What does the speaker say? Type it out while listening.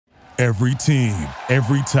Every team,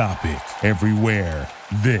 every topic, everywhere.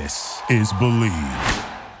 This is Believe.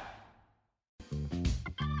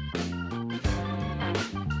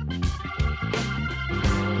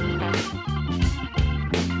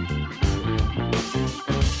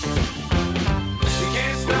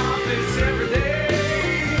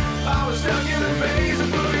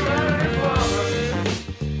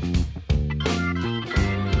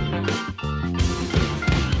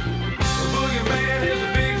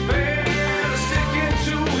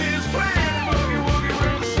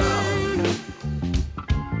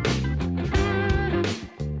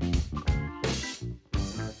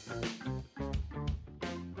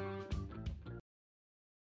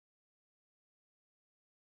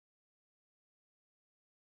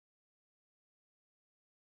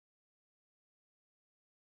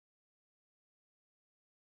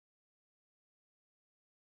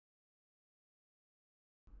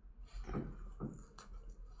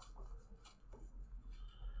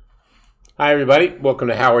 Hi, everybody. Welcome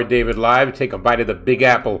to Howard David Live. Take a bite of the Big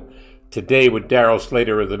Apple today with Darryl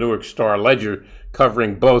Slater of the Newark Star-Ledger,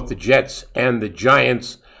 covering both the Jets and the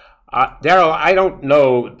Giants. Darryl, I don't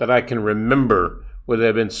know that I can remember where there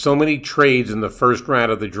have been so many trades in the first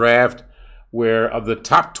round of the draft where of the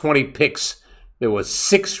top 20 picks, there were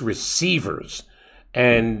 6 receivers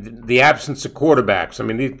and the absence of quarterbacks. I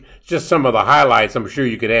mean, these, just some of the highlights. I'm sure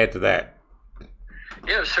you could add to that.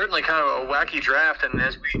 Yeah, it was certainly kind of a wacky draft, and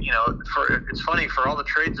as we, it's funny, for all the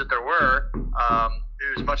trades that there were,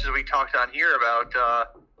 as much as we talked on here about the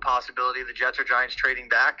possibility of the Jets or Giants trading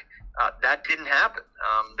back, that didn't happen.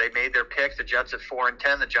 They made their picks, the Jets at 4 and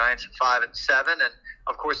 10, the Giants at 5 and 7, and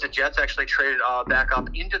of course the Jets actually traded back up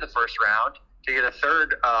into the first round to get a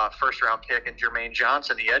third first-round pick in Jermaine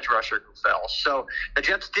Johnson, the edge rusher who fell. So the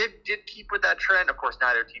Jets did keep with that trend. Of course,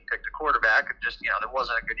 neither team picked a quarterback. Just, there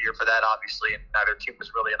wasn't a good year for that, obviously, and neither team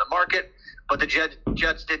was really in the market. But the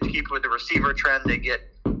Jets did keep with the receiver trend. They get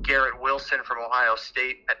Garrett Wilson from Ohio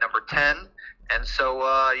State at number 10. And so,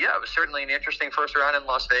 it was certainly an interesting first round in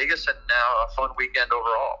Las Vegas, and now a fun weekend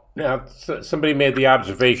overall. Now, somebody made the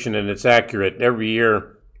observation, and it's accurate. Every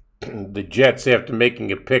year, the Jets, after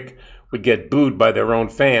making a pick, would get booed by their own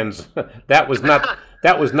fans. That was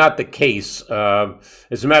not the case.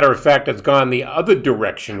 As a matter of fact, it's gone the other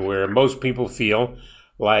direction, where most people feel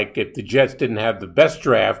like if the Jets didn't have the best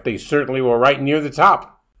draft, they certainly were right near the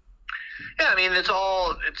top. Yeah, I mean, it's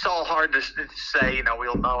all hard to say.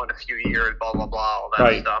 We'll know in a few years, blah blah blah, all that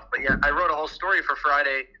right. stuff. But yeah, I wrote a whole story for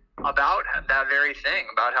Friday about that very thing,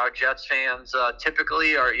 about how Jets fans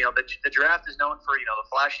typically are. The draft is known for the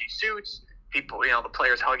flashy suits. People, the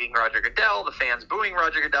players hugging Roger Goodell, the fans booing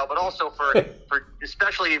Roger Goodell, but also for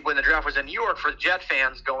especially when the draft was in New York, for Jet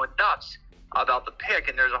fans going nuts about the pick.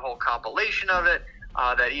 And there's a whole compilation of it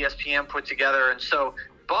that ESPN put together. And so,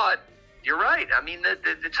 but you're right. I mean,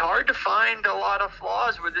 it's hard to find a lot of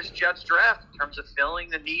flaws with this Jets draft in terms of filling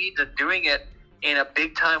the needs and doing it in a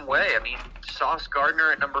big-time way. I mean, Sauce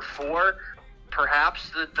Gardner at number 4,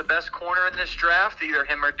 perhaps the best corner in this draft, either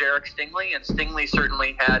him or Derek Stingley. And Stingley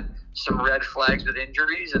certainly had some red flags with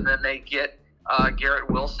injuries, and then they get Garrett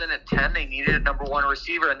Wilson at 10. They needed a number 1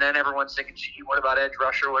 receiver, and then everyone's thinking, gee, what about edge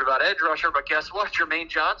rusher? What about edge rusher? But guess what? Jermaine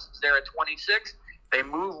Johnson's there at 26. They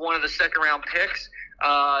move one of the second-round picks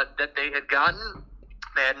that they had gotten.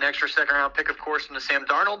 They had an extra second-round pick, of course, from the Sam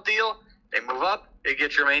Darnold deal. They move up. They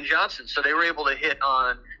get Jermaine Johnson. So they were able to hit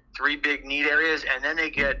on 3 big need areas, and then they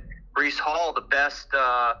get Breece Hall, the best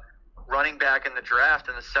running back in the draft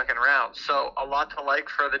in the second round. So a lot to like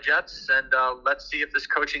for the Jets, and let's see if this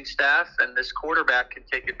coaching staff and this quarterback can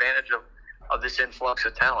take advantage of this influx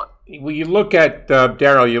of talent. Well, you look at,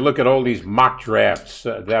 Darryl, you look at all these mock drafts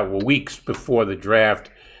that were weeks before the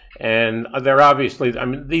draft, and they're obviously,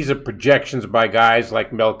 these are projections by guys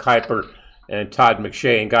like Mel Kiper and Todd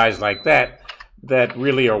McShay and guys like that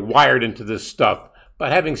really are wired into this stuff.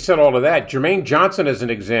 But having said all of that, Jermaine Johnson, as an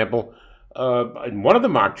example, in one of the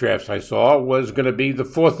mock drafts I saw, was going to be the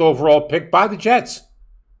 4th overall pick by the Jets.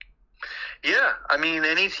 Yeah,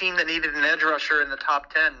 any team that needed an edge rusher in the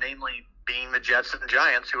top 10, namely being the Jets and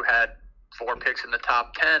Giants, who had 4 picks in the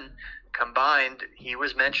top 10 combined, he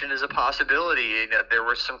was mentioned as a possibility. There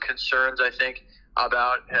were some concerns, I think,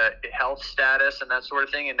 about health status and that sort of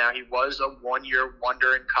thing, and now he was a 1-year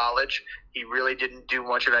wonder in college. He really didn't do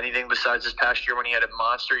much of anything besides this past year when he had a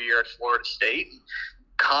monster year at Florida State.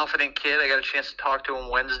 Confident kid. I got a chance to talk to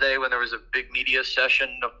him Wednesday when there was a big media session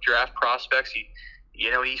of draft prospects. He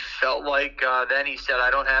he felt like then he said,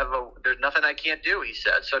 there's nothing I can't do, he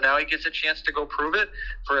said. So now he gets a chance to go prove it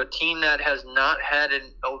for a team that has not had an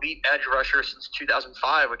elite edge rusher since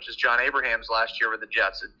 2005, which is John Abraham's last year with the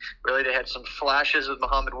Jets. And really, they had some flashes with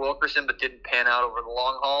Muhammad Wilkerson, but didn't pan out over the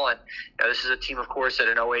long haul. And this is a team, of course, that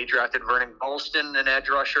in 08 drafted Vernon Golston, an edge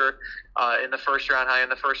rusher, in the first round, high in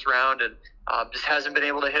the first round, and just hasn't been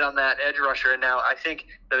able to hit on that edge rusher. And now I think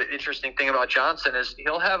the interesting thing about Johnson is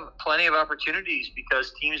he'll have plenty of opportunities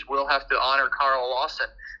because teams will have to honor Carl Lawson,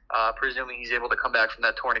 presuming he's able to come back from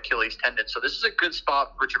that torn Achilles tendon. So this is a good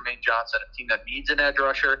spot for Jermaine Johnson, a team that needs an edge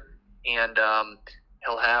rusher, and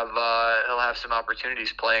he'll have some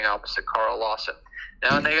opportunities playing opposite Carl Lawson.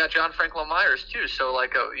 Now, and they got John Franklin Myers too. So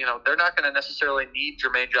they're not going to necessarily need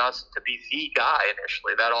Jermaine Johnson to be the guy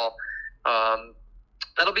initially.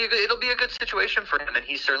 It'll be a good situation for him, and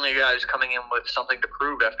he's certainly a guy who's coming in with something to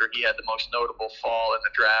prove after he had the most notable fall in the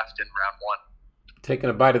draft in round one. Taking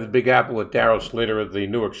a bite of the Big Apple with Darryl Slater of the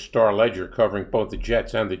Newark Star-Ledger, covering both the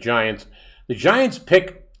Jets and the Giants. The Giants'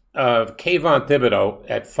 pick of Kayvon Thibodeau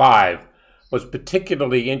at 5 was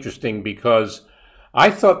particularly interesting because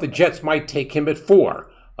I thought the Jets might take him at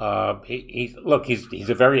 4. He's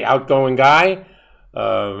a very outgoing guy.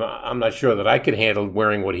 I'm not sure that I could handle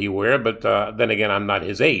wearing what he wear, but then again, I'm not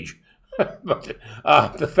his age. But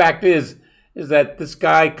the fact is that this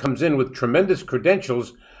guy comes in with tremendous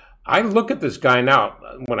credentials. I look at this guy now.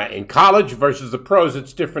 In college versus the pros,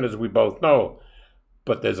 it's different, as we both know.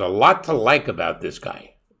 But there's a lot to like about this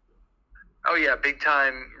guy. Oh, yeah,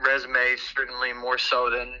 big-time resume, certainly more so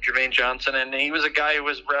than Jermaine Johnson. And he was a guy who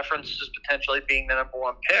was referenced as potentially being the number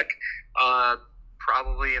one pick,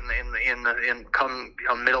 probably in come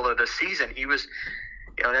middle of the season. He was,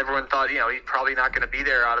 and everyone thought, he's probably not going to be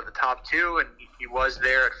there out of the top 2, and he was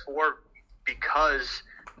there at 4 because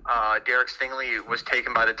Derek Stingley was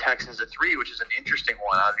taken by the Texans at 3, which is an interesting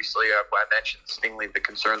one. Obviously, I mentioned Stingley, the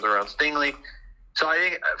concerns around Stingley. So I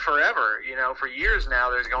think forever, for years now,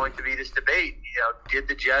 there's going to be this debate. Did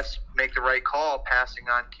the Jets make the right call passing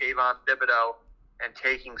on Kayvon Thibodeau and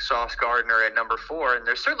taking Sauce Gardner at number 4? And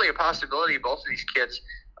there's certainly a possibility both of these kids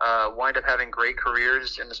wind up having great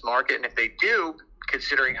careers in this market. And if they do,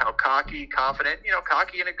 considering how cocky, confident,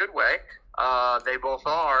 cocky in a good way, they both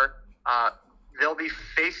are, they'll be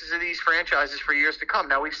faces of these franchises for years to come.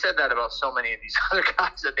 Now, we've said that about so many of these other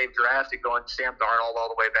guys that they've drafted, going Sam Darnold all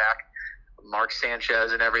the way back, Mark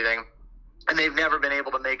Sanchez and everything, and they've never been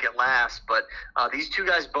able to make it last. But these two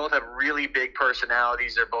guys both have really big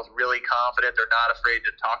personalities. They're both really confident. They're not afraid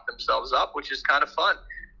to talk themselves up, which is kind of fun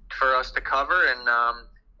for us to cover, and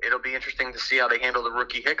it'll be interesting to see how they handle the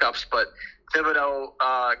rookie hiccups. But Thibodeau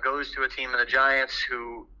goes to a team in the Giants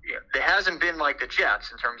who it hasn't been like the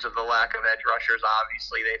Jets in terms of the lack of edge rushers.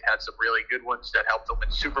 Obviously, they've had some really good ones that helped them win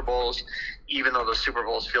Super Bowls, even though those Super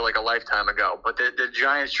Bowls feel like a lifetime ago. But the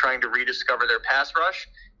Giants, trying to rediscover their pass rush,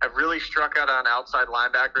 have really struck out on outside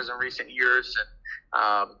linebackers in recent years.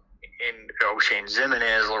 And Shane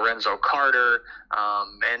Zimenez, Lorenzo Carter,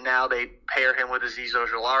 and now they pair him with Azeez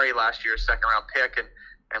Ojulari, last year's second-round pick.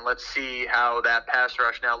 And let's see how that pass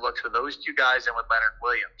rush now looks with those two guys and with Leonard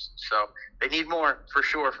Williams. So they need more, for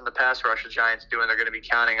sure, from the pass rush the Giants do, and they're going to be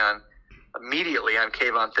counting on immediately on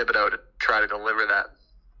Kayvon Thibodeau to try to deliver that.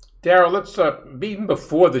 Darryl, let's even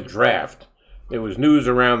before the draft, there was news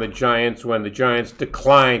around the Giants when the Giants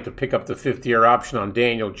declined to pick up the 5th-year option on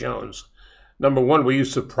Daniel Jones. Number 1, were you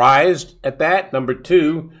surprised at that? Number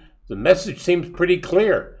 2, the message seems pretty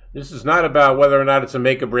clear. This is not about whether or not it's a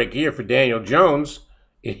make-or-break year for Daniel Jones.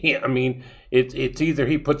 I mean, it's either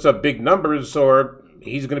he puts up big numbers or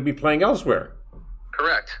he's going to be playing elsewhere.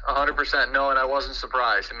 Correct, 100%. No, and I wasn't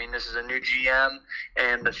surprised. I mean, this is a new GM,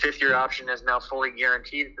 and the 5th-year option is now fully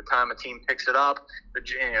guaranteed at the time a team picks it up.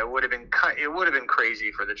 It would have been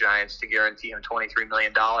crazy for the Giants to guarantee him $23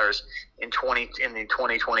 million in the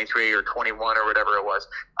 2023 or 21 or whatever it was,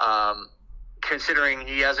 considering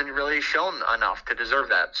he hasn't really shown enough to deserve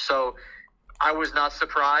that. So I was not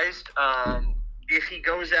surprised. If he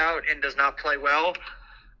goes out and does not play well,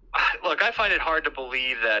 look, I find it hard to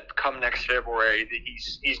believe that come next February that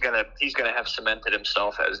he's gonna have cemented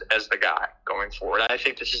himself as the guy going forward. I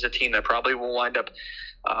think this is a team that probably will wind up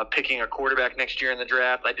picking a quarterback next year in the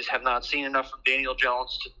draft. I just have not seen enough from Daniel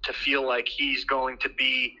Jones to feel like he's going to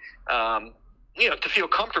be, to feel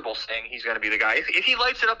comfortable saying he's going to be the guy. If he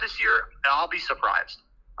lights it up this year, I'll be surprised.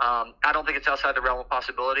 I don't think it's outside the realm of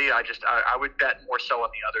possibility. I would bet more so on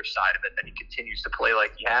the other side of it, that he continues to play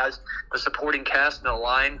like he has. The supporting cast and the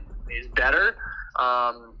line is better,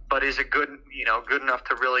 but is it good enough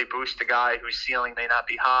to really boost a guy whose ceiling may not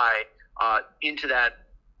be high into that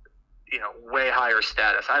way higher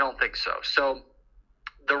status? I don't think so. So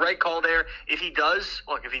the right call there. If he does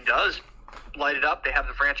light it up, they have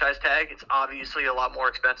the franchise tag. It's obviously a lot more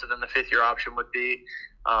expensive than the fifth-year option would be,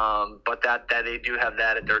 but that they do have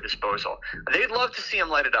that at their disposal. They'd love to see him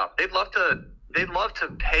light it up. They'd love to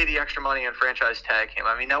pay the extra money and franchise tag him.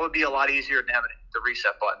 I mean, that would be a lot easier than having the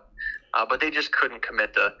reset button. But they just couldn't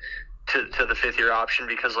commit to the fifth-year option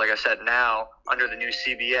because, like I said, now under the new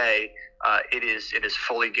CBA, it is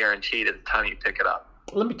fully guaranteed at the time you pick it up.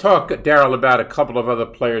 Let me talk, Darryl, about a couple of other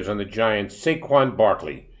players on the Giants. Saquon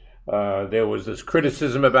Barkley. There was this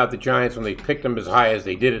criticism about the Giants when they picked him as high as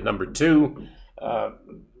they did at number 2.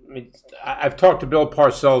 I've talked to Bill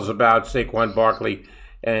Parcells about Saquon Barkley,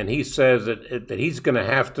 and he says that he's going to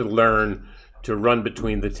have to learn to run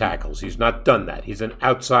between the tackles. He's not done that. He's an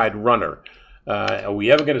outside runner. Are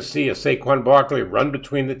we ever going to see a Saquon Barkley run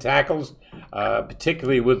between the tackles,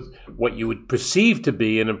 particularly with what you would perceive to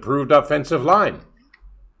be an improved offensive line?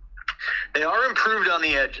 They are improved on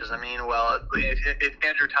the edges. I mean, well, if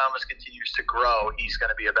Andrew Thomas continues to grow, he's going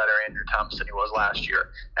to be a better Andrew Thomas than he was last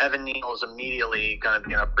year. Evan Neal is immediately going to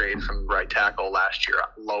be an upgrade from right tackle last year.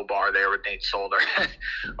 Low bar there with Nate Solder,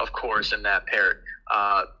 of course, in that pair.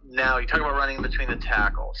 Now, you talk about running between the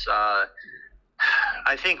tackles.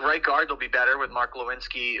 I think right guard will be better with Mark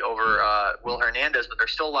Lewinsky over Will Hernandez, but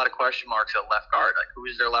there's still a lot of question marks at left guard. Like, who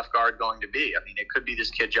is their left guard going to be? I mean, it could be this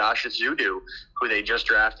kid Josh Azudu, who they just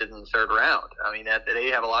drafted in the 3rd round. I mean, they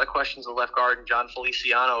have a lot of questions at left guard, and John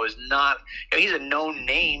Feliciano is not – he's a known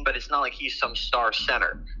name, but it's not like he's some star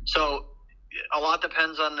center. So a lot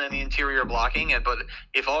depends on the interior blocking, but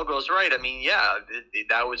if all goes right, I mean, yeah,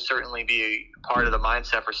 that would certainly be part of the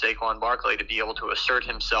mindset for Saquon Barkley to be able to assert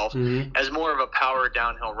himself as more of a power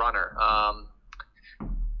downhill runner.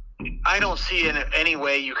 I don't see in any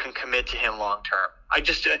way you can commit to him long term.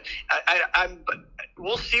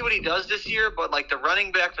 We'll see what he does this year, but like the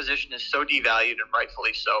running back position is so devalued, and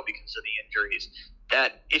rightfully so because of the injuries,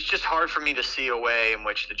 that it's just hard for me to see a way in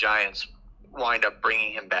which the Giants wind up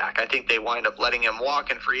bringing him back. I think they wind up letting him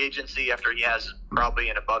walk in free agency after he has probably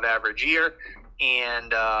an above average year,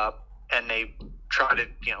 and they try to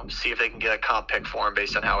see if they can get a comp pick for him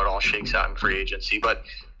based on how it all shakes out in free agency. But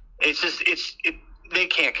they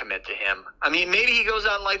can't commit to him. I mean, maybe he goes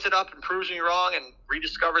out and lights it up and proves me wrong and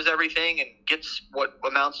rediscovers everything and gets what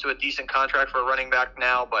amounts to a decent contract for a running back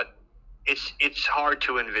now, but it's hard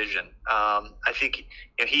to envision. I think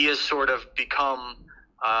he has sort of become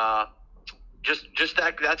just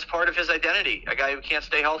that's part of his identity, a guy who can't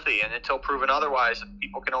stay healthy, and until proven otherwise,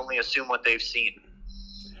 people can only assume what they've seen.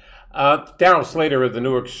 Darryl Slater of the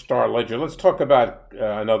Newark Star-Ledger. Let's talk about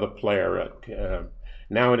another player,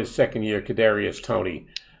 now in his 2nd year, Kadarius Toney.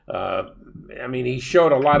 I mean, he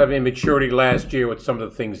showed a lot of immaturity last year with some of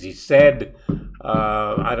the things he said.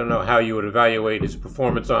 I don't know how you would evaluate his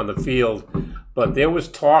performance on the field, but there was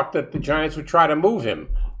talk that the Giants would try to move him.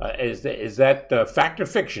 Is that fact or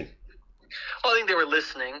fiction? Well, I think they were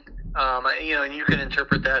listening, and you can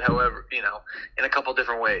interpret that however, in a couple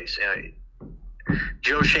different ways.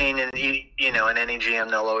 Joe Shane and any GM,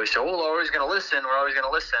 they'll always say, "Oh, we're always going to listen. We're always going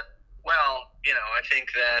to listen." Well, I think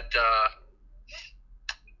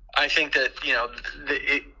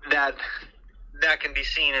that that can be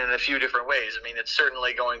seen in a few different ways. I mean, it's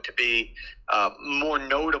certainly going to be more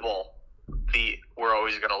notable, the "we're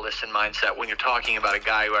always going to listen" mindset when you're talking about a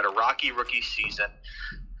guy who had a rocky rookie season.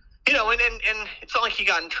 And it's not like he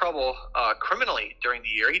got in trouble criminally during the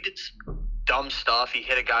year. He did some dumb stuff. He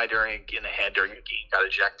hit a guy in the head during a game, got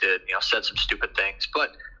ejected, said some stupid things.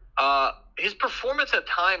 But his performance at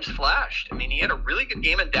times flashed. I mean, he had a really good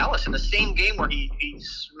game in Dallas, in the same game where he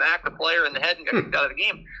smacked the player in the head and got kicked out of the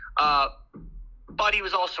game. But he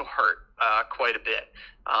was also hurt quite a bit.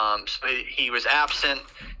 So he was absent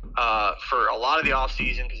for a lot of the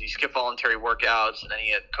offseason because he skipped voluntary workouts, and then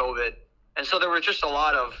he had COVID. And so there was just a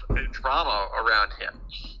lot of drama around him.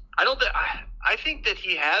 I think that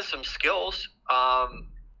he has some skills.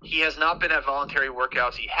 He has not been at voluntary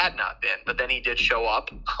workouts. He had not been, but then he did show up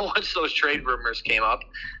once those trade rumors came up.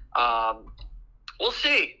 We'll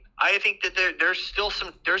see. I think that there's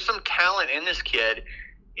some talent in this kid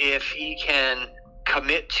if he can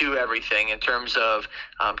commit to everything in terms of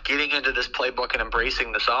getting into this playbook and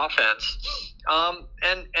embracing this offense.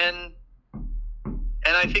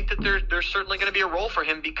 And I think that there's certainly going to be a role for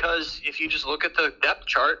him, because if you just look at the depth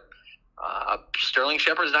chart, Sterling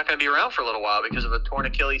Shepard's not going to be around for a little while because of a torn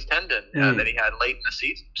Achilles tendon that he had late in the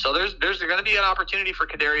season. So there's going to be an opportunity for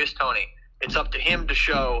Kadarius Toney. It's up to him to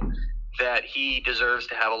show that he deserves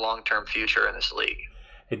to have a long-term future in this league.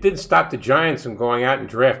 It didn't stop the Giants from going out and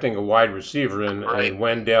drafting a wide receiver in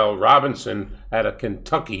Wendell Robinson out of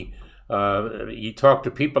Kentucky. You talk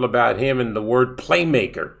to people about him, and the word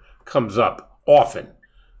playmaker comes up often.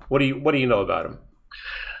 What do you know about him?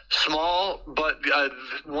 Small, but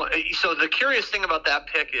so the curious thing about that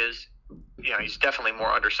pick is, he's definitely more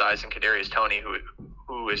undersized than Kadarius Toney,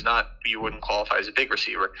 who is not, you wouldn't qualify as a big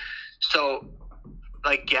receiver. So,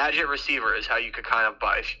 like, gadget receiver is how you could kind of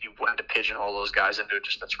buy, if you wanted to pigeonhole those guys into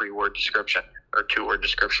just a 3-word description or 2-word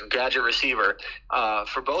description. Gadget receiver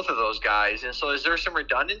for both of those guys. And so is there some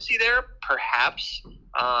redundancy there? Perhaps.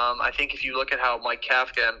 I think if you look at how Mike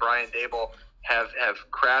Kafka and Brian Dable have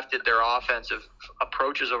crafted their offensive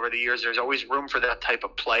approaches over the years, there's always room for that type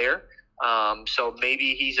of player. So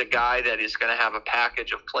maybe he's a guy that is going to have a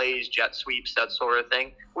package of plays, jet sweeps, that sort of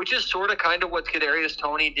thing, which is sort of kind of what Kadarius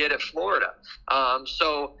Toney did at Florida.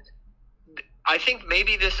 So I think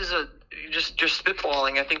maybe this is just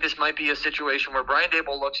spitballing. I think this might be a situation where Brian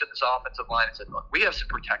Dable looks at this offensive line and said, look, we have some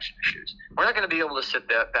protection issues. We're not going to be able to sit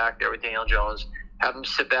back there with Daniel Jones, have him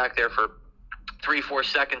sit back there for 3-4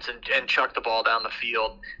 seconds and chuck the ball down the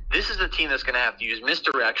field. This is a team that's going to have to use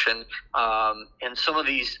misdirection and some of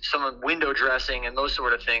window dressing and those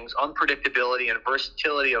sort of things, unpredictability and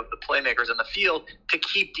versatility of the playmakers in the field to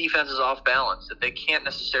keep defenses off balance, that they can't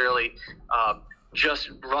necessarily just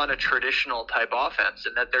run a traditional type offense,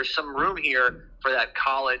 and that there's some room here for that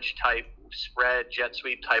college type spread, jet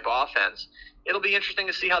sweep type offense. It'll be interesting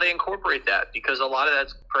to see how they incorporate that, because a lot of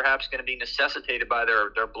that's perhaps going to be necessitated by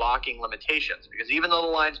their blocking limitations. Because even though the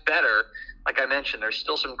line's better, like I mentioned, there's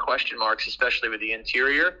still some question marks, especially with the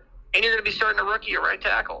interior. And you're going to be starting a rookie at right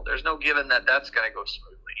tackle. There's no given that that's going to go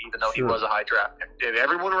smoothly, even though he was a high draft pick.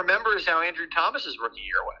 Everyone remembers how Andrew Thomas's rookie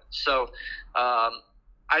year went. So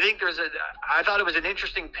I think I thought it was an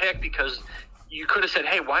interesting pick, because you could have said,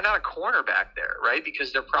 hey, why not a cornerback there, right?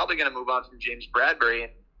 Because they're probably going to move on from James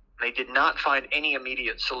Bradbury. They did not find any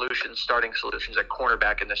immediate starting solutions at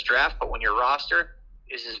cornerback in this draft. But when your roster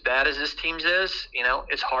is as bad as this team's is,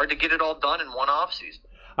 it's hard to get it all done in one offseason.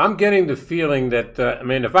 I'm getting the feeling that,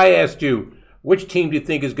 if I asked you, which team do you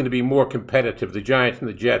think is going to be more competitive, the Giants and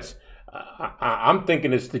the Jets? I'm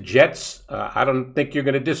thinking it's the Jets. I don't think you're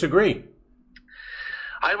going to disagree.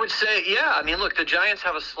 I would say, yeah. Look, the Giants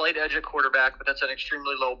have a slight edge at quarterback, but that's an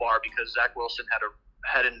extremely low bar because Zach Wilson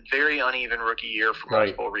had a very uneven rookie year for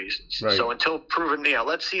multiple reasons. Right. So until proven,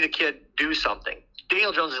 let's see the kid do something.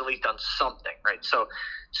 Daniel Jones has at least done something, right? So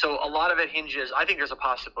a lot of it hinges. I think there's a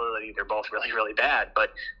possibility they're both really, really bad,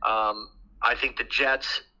 but I think the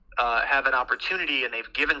Jets have an opportunity, and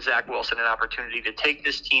they've given Zach Wilson an opportunity to take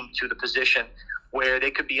this team to the position where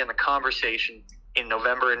they could be in the conversation in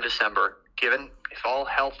November and December, given if all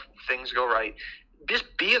health things go right, just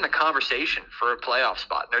be in the conversation for a playoff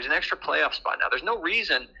spot. There's an extra playoff spot now. There's no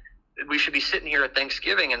reason that we should be sitting here at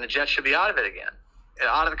Thanksgiving and the Jets should be out of it again.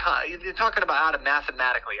 You're talking about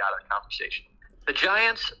mathematically out of the conversation. The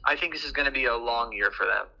Giants, I think this is going to be a long year for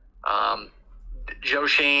them. Joe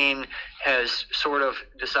Shane has sort of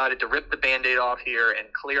decided to rip the Band-Aid off here and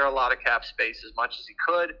clear a lot of cap space as much as he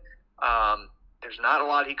could. There's not a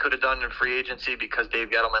lot he could have done in free agency because Dave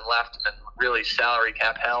Gettleman left him in really salary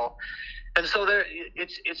cap hell. And so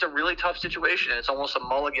it's a really tough situation. It's almost a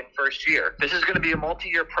mulligan first year. This is going to be a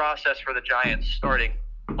multi-year process for the Giants starting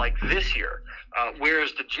like this year.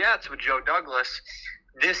 Whereas the Jets with Joe Douglas,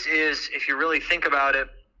 this is, if you really think about it,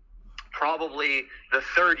 probably the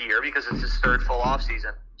third year because it's his third full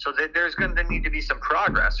offseason. So there's going to need to be some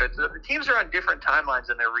progress. Right? The teams are on different timelines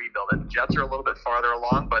in their rebuild. And the Jets are a little bit farther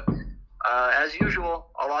along, but as usual,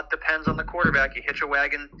 a lot depends on the quarterback. You hitch a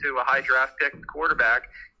wagon to a high draft pick quarterback.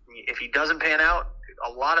 If he doesn't pan out,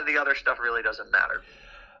 a lot of the other stuff really doesn't matter.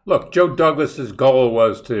 Look, Joe Douglas's goal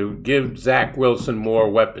was to give Zach Wilson more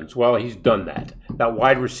weapons. Well, he's done that. That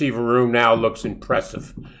wide receiver room now looks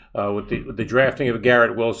impressive with the drafting of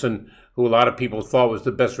Garrett Wilson, who a lot of people thought was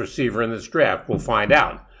the best receiver in this draft. We'll find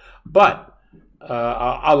out. But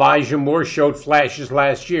Elijah Moore showed flashes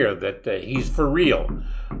last year that he's for real.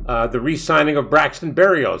 The re-signing of Braxton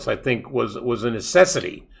Berrios, I think, was a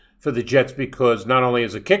necessity for the Jets because not only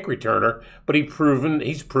is a kick returner, but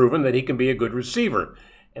he's proven that he can be a good receiver.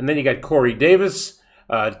 And then you got Corey Davis.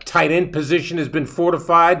 Tight end position has been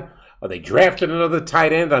fortified. They drafted another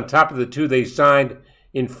tight end on top of the two they signed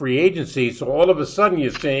in free agency. So all of a sudden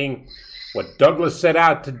you're saying what Douglas set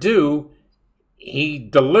out to do, he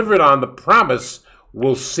delivered on the promise.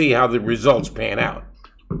 We'll see how the results pan out.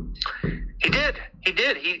 He did.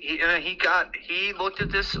 He looked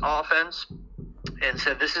at this offense and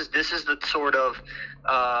said, "This is the sort of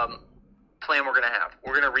plan we're going to have.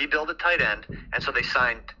 We're going to rebuild a tight end." And so they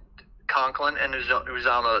signed Conklin and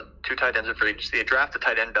Uzama, two tight ends in free agency. They draft the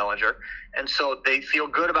tight end Bellinger, and so they feel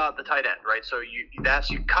good about the tight end, right? So you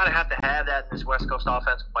kind of have to have that in this West Coast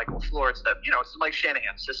offense with Michael LaFleur. It's that, it's Mike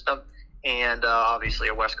Shanahan's system, and obviously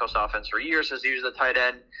a West Coast offense for years has used the tight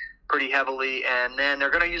end pretty heavily, and then they're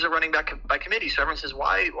going to use a running back by committee. So everyone says,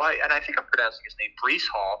 why? And I think I'm pronouncing his name, Breece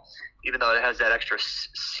Hall, even though it has that extra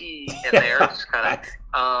C in there. It's kind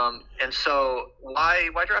of, and so why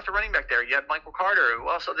draft a running back there? You have Michael Carter.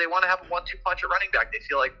 Well, so they want to have a 1-2 punch at running back. They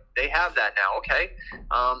feel like they have that now. Okay,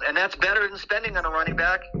 and that's better than spending on a running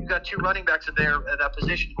back. You've got two running backs at that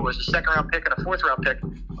position, who was a second-round pick and a fourth-round pick.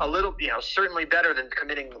 A little, certainly better than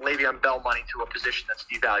committing Le'Veon Bell money to a position that's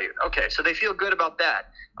devalued. Okay, so they feel good about that.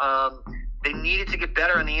 They needed to get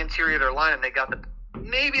better on the interior of their line, and they got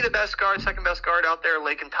maybe the second best guard out there,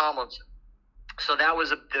 Laken Tomlinson. So that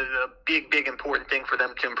was a big important thing for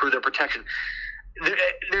them to improve their protection.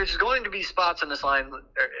 There's going to be spots on this line,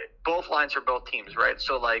 both lines for both teams, right?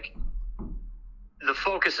 So, like, the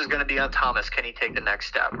focus is going to be on Thomas. Can he take the next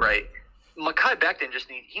step, right? Mekhi Becton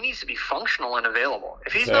needs to be functional and available.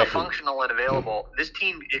 If he's not functional and available, this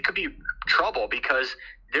team, it could be trouble, because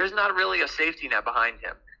there's not really a safety net behind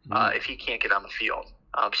him if he can't get on the field.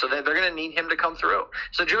 So they're going to need him to come through.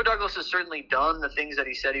 So Joe Douglas has certainly done the things that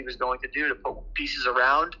he said he was going to do to put pieces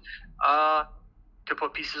around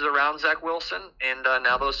Zach Wilson, and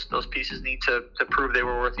now those pieces need to prove they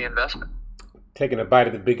were worth the investment. Taking a bite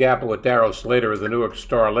of the Big Apple with Darryl Slater of the Newark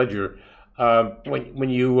Star-Ledger, when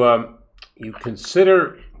you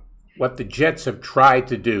consider what the Jets have tried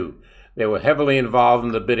to do. They were heavily involved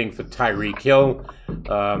in the bidding for Tyreek Hill.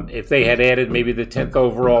 If they had added maybe the 10th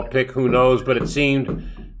overall pick, who knows? But it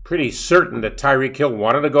seemed pretty certain that Tyreek Hill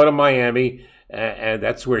wanted to go to Miami, and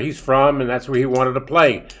that's where he's from, and that's where he wanted to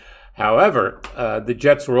play. However, the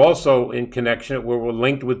Jets were also in connection, were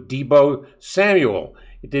linked with Deebo Samuel.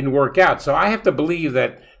 It didn't work out. So I have to believe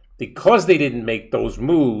that because they didn't make those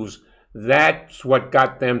moves, that's what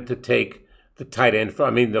got them to take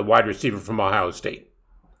the wide receiver from Ohio State.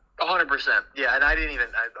 100%. Yeah, and I didn't even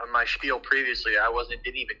on my spiel previously,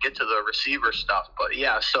 didn't even get to the receiver stuff. But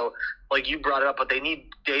yeah, so like you brought it up, but they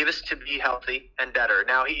need Davis to be healthy and better.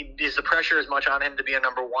 Now, is the pressure as much on him to be a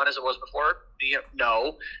number one as it was before?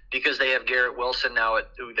 No, because they have Garrett Wilson now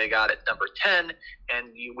who they got at number 10, and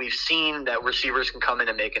we've seen that receivers can come in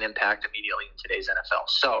and make an impact immediately in today's NFL.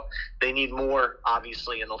 So they need more,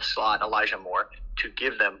 obviously, in the slot, Elijah Moore, to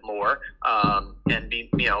give them more and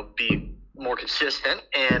be more consistent.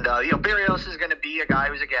 And Berrios is going to be a guy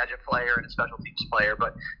who's a gadget player and a special teams player,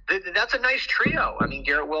 but that's a nice trio. I mean,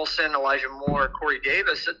 Garrett Wilson, Elijah Moore, Corey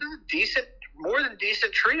Davis, it's a more than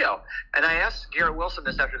decent trio. And I asked Garrett Wilson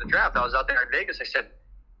this after the draft. I was out there in Vegas.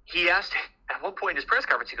 He asked at one point in his press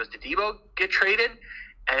conference, he goes, "Did Deebo get traded?"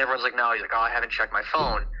 And everyone's like, "No." He's like, "Oh, I haven't checked my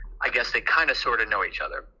phone." I guess they kind of sort of know each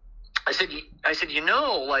other. I said,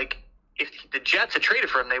 like, if the Jets had traded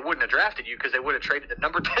for him, they wouldn't have drafted you, because they would have traded the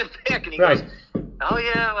number 10 pick. And he goes, "Oh,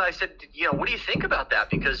 yeah." Well, I said, what do you think about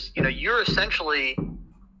that? Because, you're essentially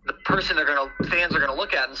the person fans are going to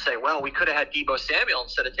look at and say, well, we could have had Deebo Samuel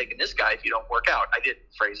instead of taking this guy if you don't work out. I didn't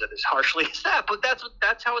phrase it as harshly as that, but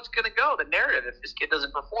that's how it's going to go, the narrative. If this kid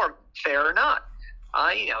doesn't perform, fair or not.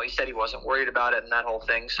 He said he wasn't worried about it and that whole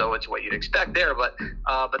thing, so it's what you'd expect there. But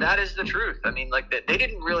that is the truth. I mean, like, they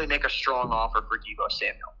didn't really make a strong offer for Deebo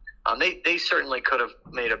Samuel. They certainly could have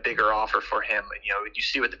made a bigger offer for him. You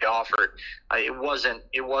see what they offered. It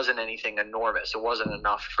wasn't anything enormous. It wasn't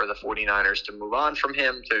enough for the 49ers to move on from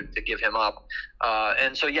him, to give him up.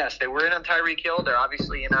 And so, yes, they were in on Tyreek Hill. They're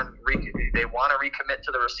obviously in on they want to recommit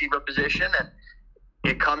to the receiver position, and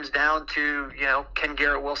it comes down to, can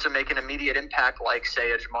Garrett Wilson make an immediate impact like,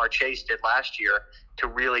 say, a Jamar Chase did last year to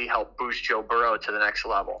really help boost Joe Burrow to the next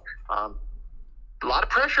level? A lot of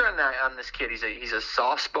pressure on this kid. He's a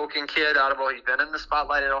soft-spoken kid. He's been in the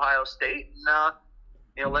spotlight at Ohio State,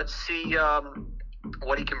 and let's see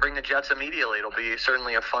what he can bring the Jets immediately. It'll be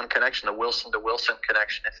certainly a fun connection, the Wilson to Wilson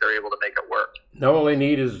connection, if they're able to make it work. No, all they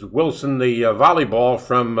need is Wilson, the volleyball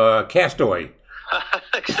from Castaway.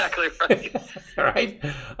 Exactly right. All right.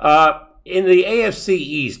 In the AFC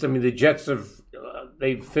East, I mean, the Jets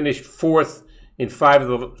they've finished fourth in 5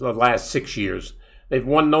 of the last 6 years. They've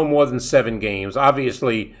won no more than 7 games.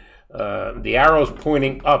 Obviously, the arrow's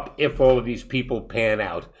pointing up if all of these people pan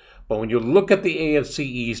out. But when you look at the AFC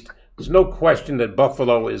East, there's no question that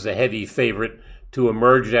Buffalo is a heavy favorite to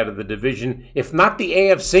emerge out of the division. If not the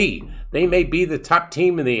AFC, they may be the top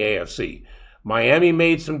team in the AFC. Miami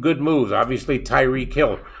made some good moves. Obviously, Tyreek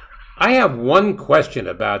Hill. I have one question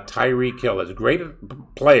about Tyreek Hill. As great a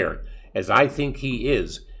player as I think he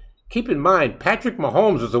is, keep in mind, Patrick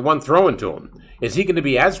Mahomes was the one throwing to him. Is he going to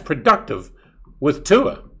be as productive with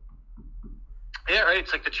Tua? Yeah, right.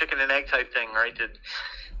 It's like the chicken and egg type thing, right?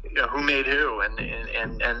 Who made who?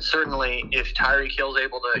 And certainly, if Tyreek Hill's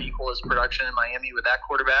able to equal his production in Miami with that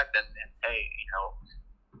quarterback, then hey,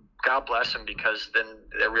 God bless him, because then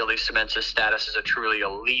that really cements his status as a truly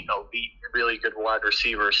elite, really good wide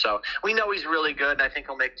receiver. So we know he's really good, and I think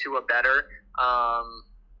he'll make Tua better.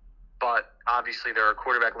 But obviously, there are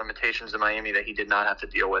quarterback limitations in Miami that he did not have to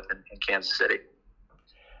deal with in Kansas City.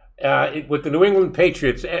 With the New England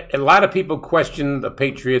Patriots, a lot of people question the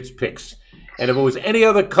Patriots' picks. And if it was any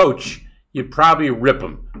other coach, you'd probably rip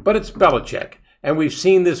him. But it's Belichick. And we've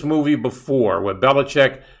seen this movie before where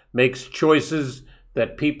Belichick makes choices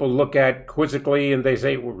that people look at quizzically and they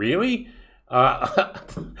say, well, really?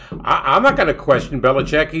 I'm not going to question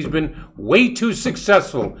Belichick. He's been way too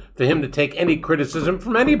successful for him to take any criticism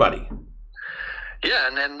from anybody. Yeah,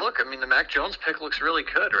 and then look, I mean, the Mac Jones pick looks really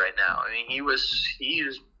good right now. I mean, he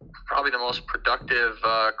is probably the most productive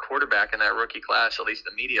quarterback in that rookie class, at least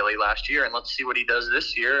immediately last year. And let's see what he does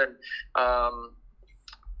this year. And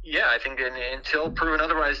I think until proven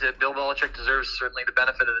otherwise, that Bill Belichick deserves certainly the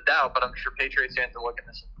benefit of the doubt. But I'm sure Patriots fans are looking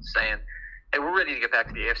at this and saying, hey, we're ready to get back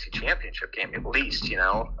to the AFC Championship game at least,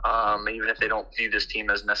 even if they don't view this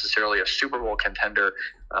team as necessarily a Super Bowl contender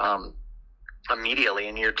immediately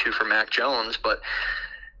in year two for Mac Jones. But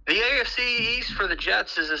the AFC East for the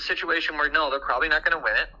Jets is a situation where, no, they're probably not going to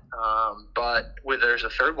win it. But there's a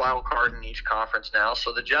third wild card in each conference now,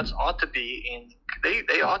 so the Jets ought to be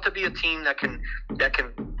they ought to be a team that can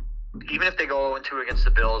even if they go 0-2 against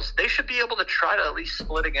the Bills, they should be able to try to at least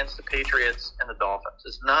split against the Patriots and the Dolphins.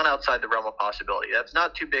 It's not outside the realm of possibility. That's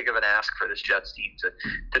not too big of an ask for this Jets team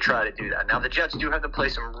to try to do that. Now, the Jets do have to play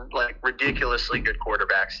some ridiculously good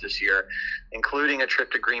quarterbacks this year, including a trip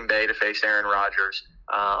to Green Bay to face Aaron Rodgers.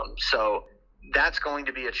 So that's going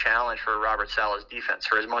to be a challenge for Robert Saleh's defense.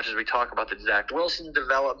 For as much as we talk about the Zach Wilson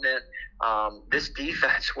development, this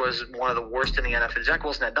defense was one of the worst in the NFL. Zach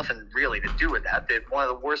Wilson had nothing really to do with that. They're one of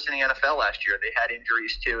the worst in the NFL last year. They had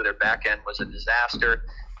injuries too. Their back end was a disaster.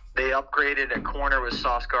 They upgraded at corner with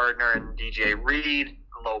Sauce Gardner and DJ Reed.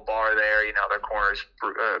 Low bar there. Their corners,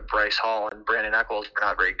 Bryce Hall and Brandon Echols, were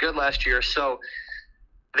not very good last year. So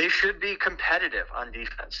they should be competitive on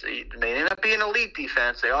defense. They may not be an elite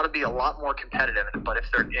defense. They ought to be a lot more competitive. But if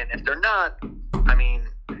they're not, I mean,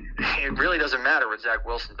 it really doesn't matter what Zach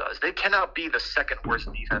Wilson does. They cannot be the second worst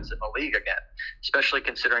defense in the league again, especially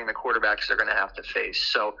considering the quarterbacks they're going to have to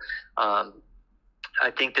face. So I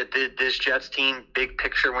think that this Jets team, big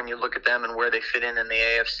picture, when you look at them and where they fit in the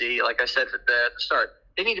AFC, like I said at the start,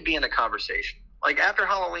 they need to be in the conversation. Like after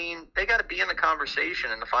Halloween, they got to be in the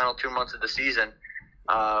conversation in the final 2 months of the season,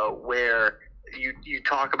 where you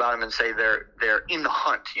talk about them and say they're in the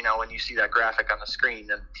hunt. When you see that graphic on the screen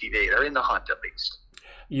and TV, they're in the hunt at least.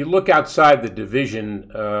 You look outside the division,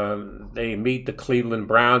 they meet the Cleveland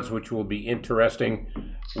Browns, which will be interesting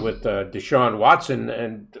with Deshaun Watson.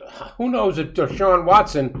 And who knows if Deshaun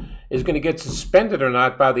Watson is going to get suspended or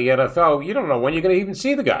not by the NFL. You don't know when you're going to even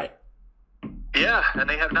see the guy. Yeah, and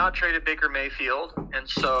they have not traded Baker Mayfield. And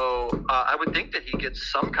so I would think that he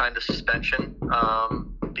gets some kind of suspension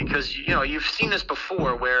because, you've seen this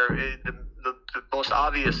before where the most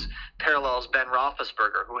obvious parallel is Ben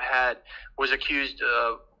Roethlisberger, who was accused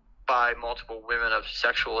by multiple women of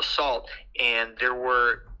sexual assault, and there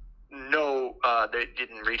were they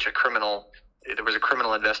didn't reach there was a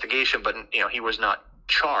criminal investigation, but he was not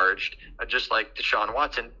charged, just like Deshaun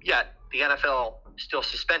Watson. Yet the NFL still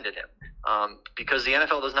suspended him because the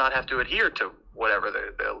NFL does not have to adhere to whatever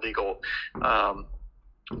the legal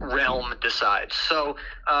realm decides. So.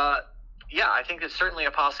 I think it's certainly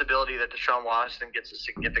a possibility that Deshaun Watson gets a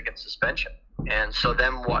significant suspension. And so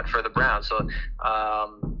then what for the Browns? So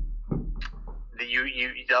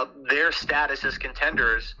their status as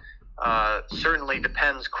contenders certainly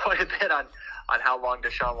depends quite a bit on how long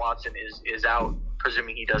Deshaun Watson is out,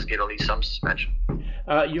 presuming he does get at least some suspension.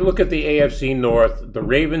 You look at the AFC North, the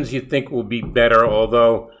Ravens you think will be better,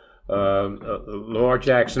 although Lamar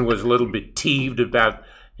Jackson was a little bit teased about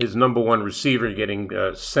his number one receiver getting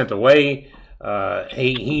sent away.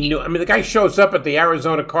 He knew. I mean, the guy shows up at the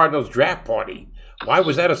Arizona Cardinals draft party. Why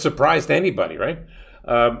was that a surprise to anybody, right?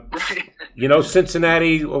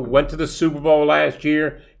 Cincinnati went to the Super Bowl last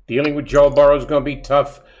year. Dealing with Joe Burrow is going to be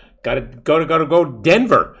tough. Got to go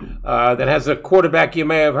Denver, that has a quarterback you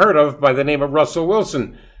may have heard of by the name of Russell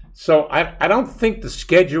Wilson. So I don't think the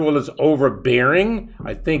schedule is overbearing.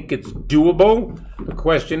 I think it's doable. The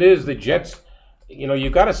question is the Jets.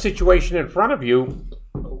 You've got a situation in front of you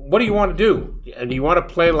what do you want to do? And do you want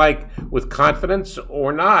to play like with confidence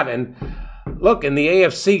or not? And look, in the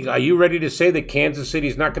AFC, are you ready to say that Kansas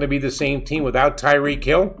City's not going to be the same team without Tyreek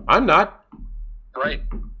Hill? I'm not. Right.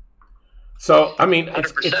 So, I mean,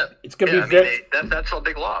 100%. it's going to be that's a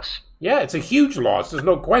big loss. Yeah, it's a huge loss. There's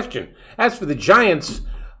no question. As for the Giants,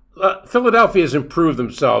 Philadelphia has improved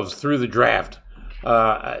themselves through the draft.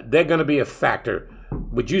 They're going to be a factor.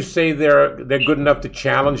 Would you say they're good enough to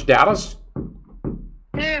challenge Dallas?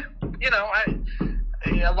 Yeah,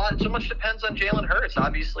 so much depends on Jalen Hurts.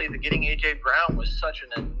 Obviously, getting A.J. Brown was such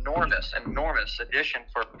an enormous addition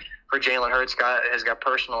for Jalen Hurts. Has got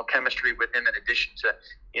personal chemistry with him in addition to,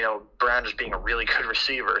 Brown just being a really good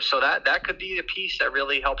receiver. So that could be a piece that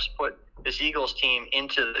really helps put this Eagles team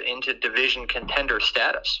into division contender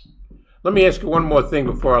status. Let me ask you one more thing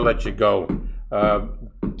before I let you go.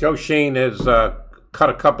 Joe Schoen has cut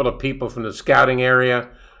a couple of people from the scouting area.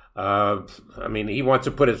 He wants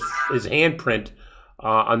to put his handprint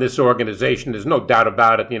on this organization. There's no doubt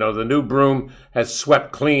about it. The new broom has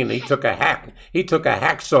swept clean. He took a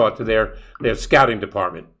hacksaw to their scouting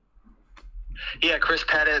department. Yeah, Chris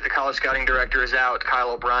Pettit, the college scouting director, is out.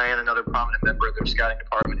 Kyle O'Brien, another prominent member of their scouting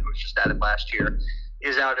department who was just added last year,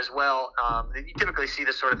 is out as well. You typically see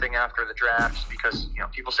this sort of thing after the draft because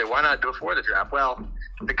people say, why not do it before the draft? Well,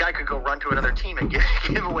 the guy could go run to another team and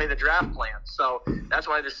give away the draft plan. So that's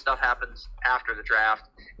why this stuff happens after the draft.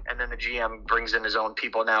 And then the GM brings in his own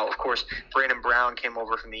people. Now, of course, Brandon Brown came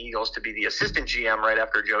over from the Eagles to be the assistant GM right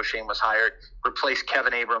after Joe Schoen was hired, replaced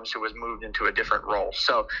Kevin Abrams, who was moved into a different role.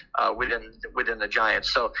 So within the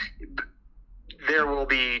Giants. So there will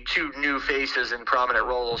be two new faces in prominent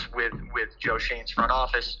roles with Joe Schoen's front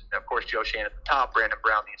office. Of course, Joe Schoen at the top, Brandon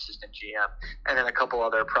Brown, the assistant GM, and then a couple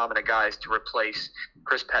other prominent guys to replace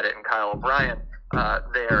Chris Pettit and Kyle O'Brien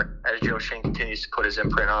there as Joe Schoen continues to put his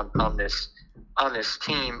imprint on this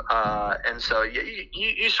team. And so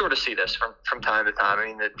you sort of see this from time to time. I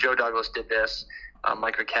mean, Joe Douglas did this,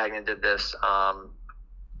 Mike McCagnon did this,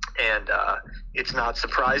 and it's not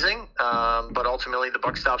surprising, but ultimately the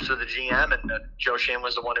buck stops with the GM, and Joe Schoen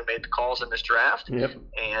was the one who made the calls in this draft. Yep.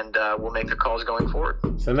 And will make the calls going forward.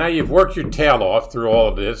 So now you've worked your tail off through all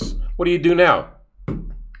of this. What do you do now?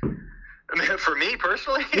 For me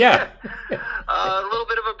personally, yeah, a little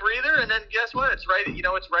bit of a breather, and then guess what? It's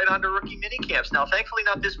right onto rookie mini camps now. Thankfully,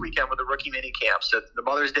 not this weekend with the rookie mini camps. The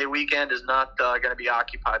Mother's Day weekend is not going to be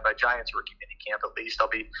occupied by Giants rookie mini camp. At least I'll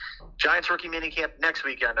be Giants rookie mini camp next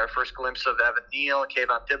weekend. Our first glimpse of Evan Neal and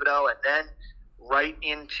Kayvon Thibodeau, and then right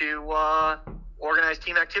into organized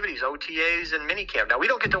team activities, OTAs, and mini camp. Now we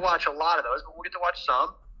don't get to watch a lot of those, but we'll get to watch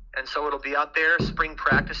some, and so it'll be out there. Spring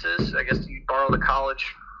practices. I guess you borrow the college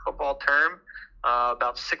football term,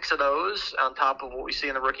 about 6 of those on top of what we see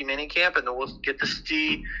in the rookie mini camp, and then we'll get to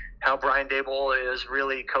see how Brian Daboll is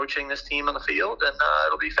really coaching this team on the field, and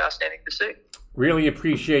it'll be fascinating to see. Really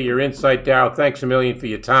appreciate your insight, Darryl. Thanks a million for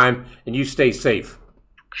your time, and you stay safe.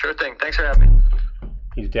 Sure thing. Thanks for having me.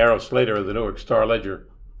 He's Darryl Slater of the Newark Star-Ledger,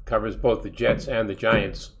 covers both the Jets and the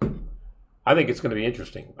Giants. I think it's going to be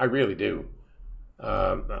interesting. I really do.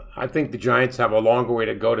 I think the Giants have a longer way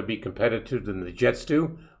to go to be competitive than the Jets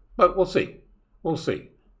do, but we'll see. We'll see.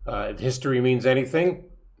 If history means anything,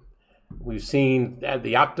 we've seen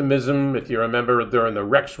the optimism. If you remember, during the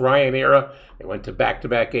Rex Ryan era, they went to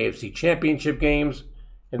back-to-back AFC championship games,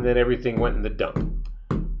 and then everything went in the dump.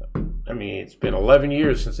 I mean, it's been 11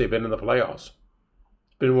 years since they've been in the playoffs.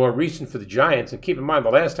 It's been more recent for the Giants, and keep in mind, the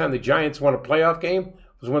last time the Giants won a playoff game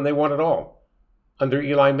was when they won it all, under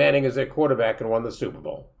Eli Manning as their quarterback and won the Super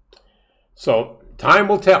Bowl. So time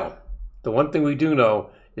will tell. The one thing we do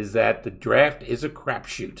know is that the draft is a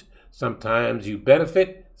crapshoot. Sometimes you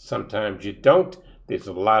benefit, sometimes you don't. There's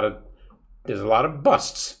a lot of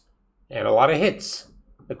busts and a lot of hits.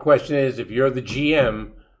 The question is, if you're the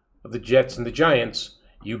GM of the Jets and the Giants,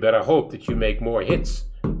 you better hope that you make more hits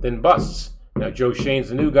than busts. Now, Joe Schoen's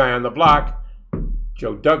the new guy on the block.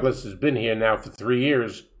 Joe Douglas has been here now for 3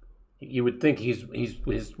 years. You would think he's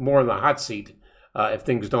more in the hot seat if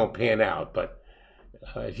things don't pan out. But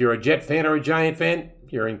if you're a Jet fan or a Giant fan,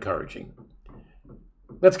 you're encouraging.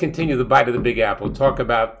 Let's continue the bite of the Big Apple. Talk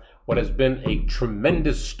about what has been a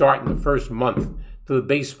tremendous start in the first month to the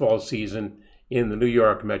baseball season in the New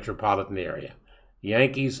York metropolitan area. The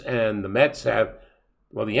Yankees and the Mets the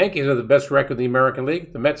Yankees have the best record in the American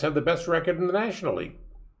League. The Mets have the best record in the National League.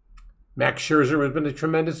 Max Scherzer has been a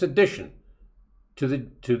tremendous addition to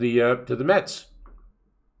the Mets.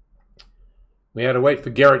 We had to wait for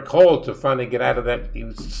Garrett Cole to finally get out of that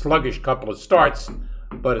sluggish couple of starts,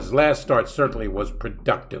 but his last start certainly was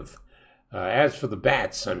productive. As for the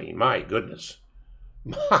bats, I mean, my goodness.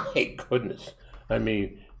 I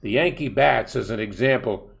mean, The Yankee bats, as an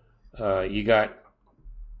example, you got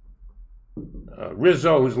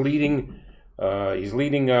Rizzo, who's leading. He's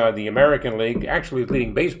leading the American League. Actually, he's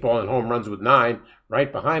leading baseball in home runs with 9.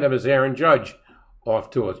 Right behind him is Aaron Judge, off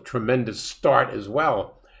to a tremendous start as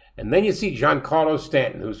well. And then you see Giancarlo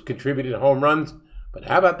Stanton, who's contributed home runs. But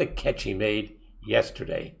how about the catch he made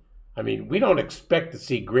yesterday? I mean, we don't expect to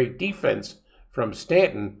see great defense from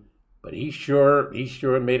Stanton, but he sure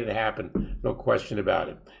made it happen. No question about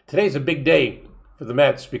it. Today's a big day for the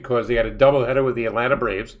Mets because they got a doubleheader with the Atlanta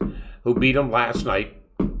Braves, who beat them last night.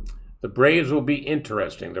 The Braves will be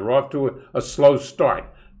interesting. They're off to a slow start.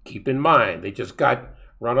 Keep in mind, they just got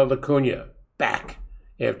Ronald Acuna back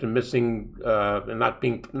after missing and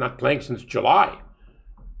not playing since July.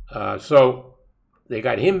 So they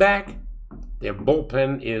got him back. Their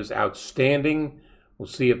bullpen is outstanding. We'll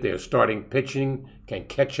see if their starting pitching can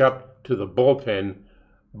catch up to the bullpen.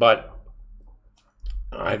 But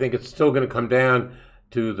I think it's still going to come down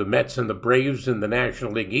to the Mets and the Braves in the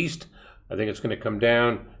National League East. I think it's going to come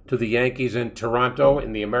down to the Yankees and Toronto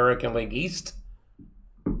in the American League East.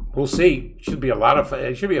 We'll see. It should be a lot of fun.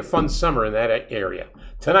 It should be a fun summer in that area.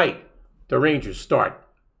 Tonight, the Rangers start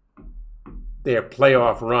their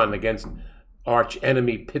playoff run against arch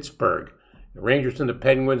enemy Pittsburgh. The Rangers and the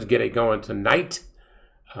Penguins get it going tonight.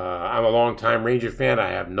 I'm a longtime Ranger fan. I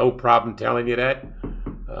have no problem telling you that.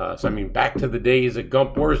 Back to the days of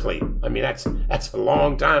Gump Worsley. I mean, that's a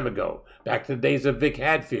long time ago. Back to the days of Vic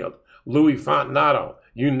Hadfield, Louis Fontinato,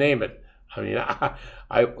 you name it. I mean,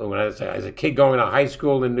 when I was a kid going to high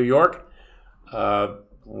school in New York,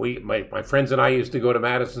 my friends and I used to go to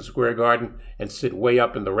Madison Square Garden and sit way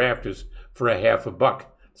up in the rafters for a half a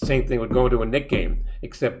buck. Same thing would go to a Knick game,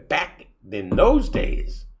 except back in those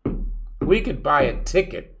days, we could buy a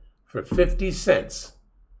ticket for 50 cents.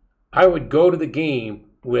 I would go to the game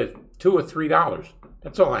with $2 or $3.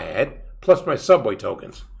 That's all I had, plus my subway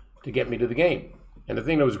tokens to get me to the game. And the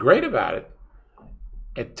thing that was great about it,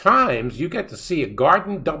 at times you got to see a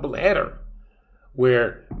Garden doubleheader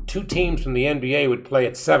where 2 teams from the NBA would play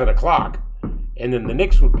at 7 o'clock, and then the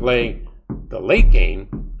Knicks would play the late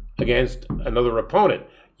game against another opponent.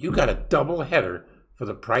 You got a doubleheader for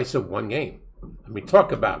the price of 1 game. I mean,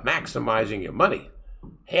 talk about maximizing your money.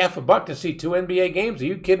 Half a buck to see 2 NBA games? Are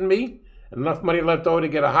you kidding me? And enough money left over to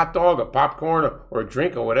get a hot dog, or popcorn, or a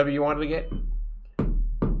drink, or whatever you wanted to get?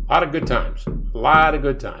 A lot of good times. A lot of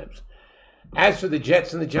good times. As for the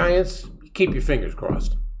Jets and the Giants, keep your fingers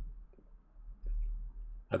crossed.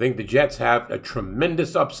 I think the Jets have a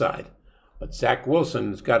tremendous upside, but Zach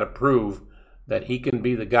Wilson's got to prove that he can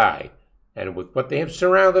be the guy. And with what they have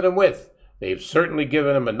surrounded him with, they've certainly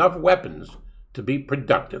given him enough weapons to be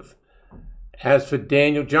productive. As for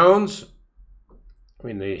Daniel Jones, I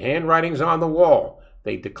mean, the handwriting's on the wall.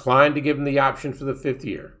 They declined to give him the option for the 5th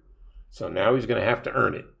year. So now he's going to have to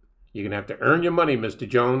earn it. You're going to have to earn your money, Mr.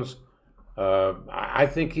 Jones. I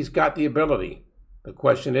think he's got the ability. The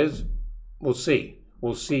question is, we'll see.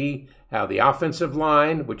 We'll see how the offensive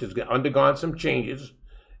line, which has undergone some changes,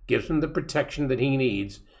 gives him the protection that he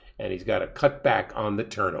needs, and he's got to cut back on the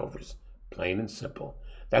turnovers. Plain and simple.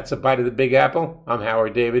 That's a bite of the Big Apple. I'm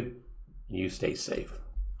Howard David. You stay safe.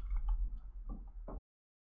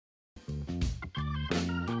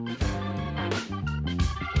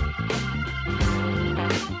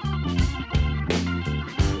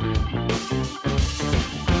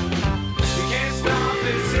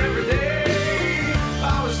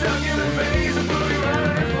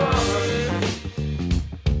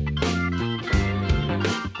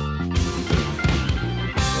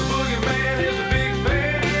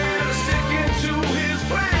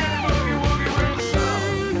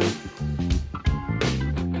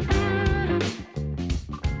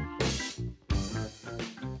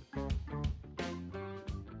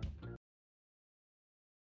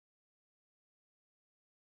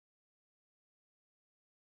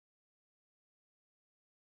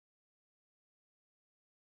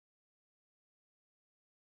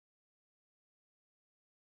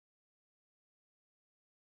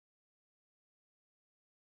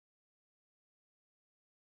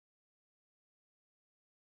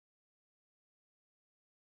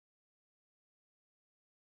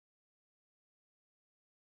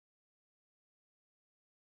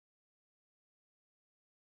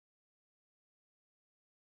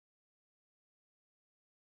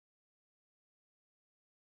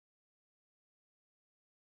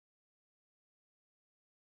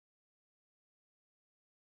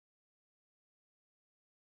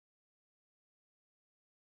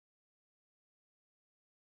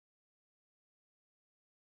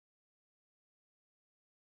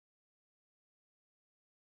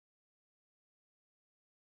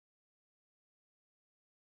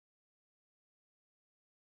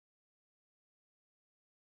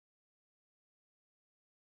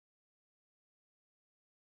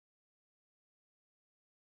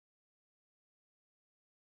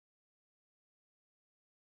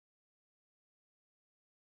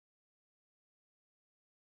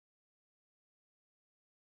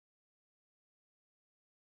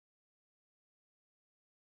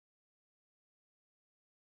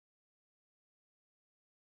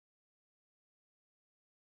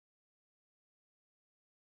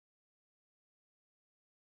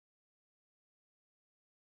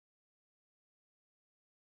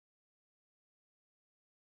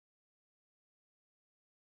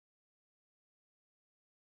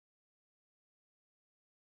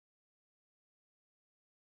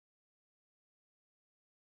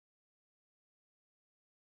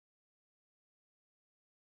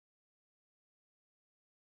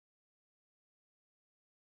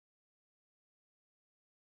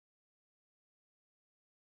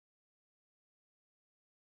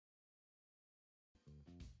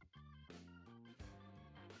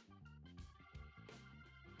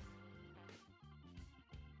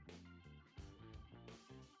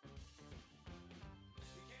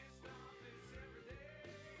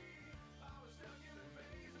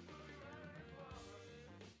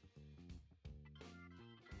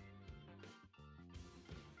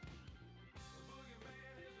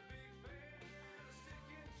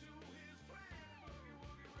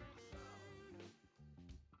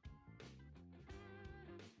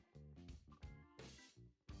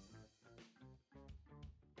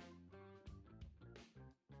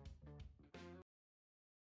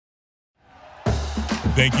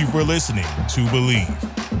 Thank you for listening to Believe.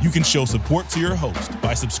 You can show support to your host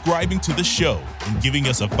by subscribing to the show and giving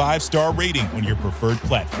us a 5-star rating on your preferred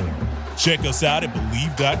platform. Check us out at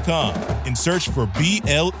Believe.com and search for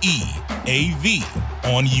BLEAV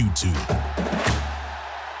on YouTube.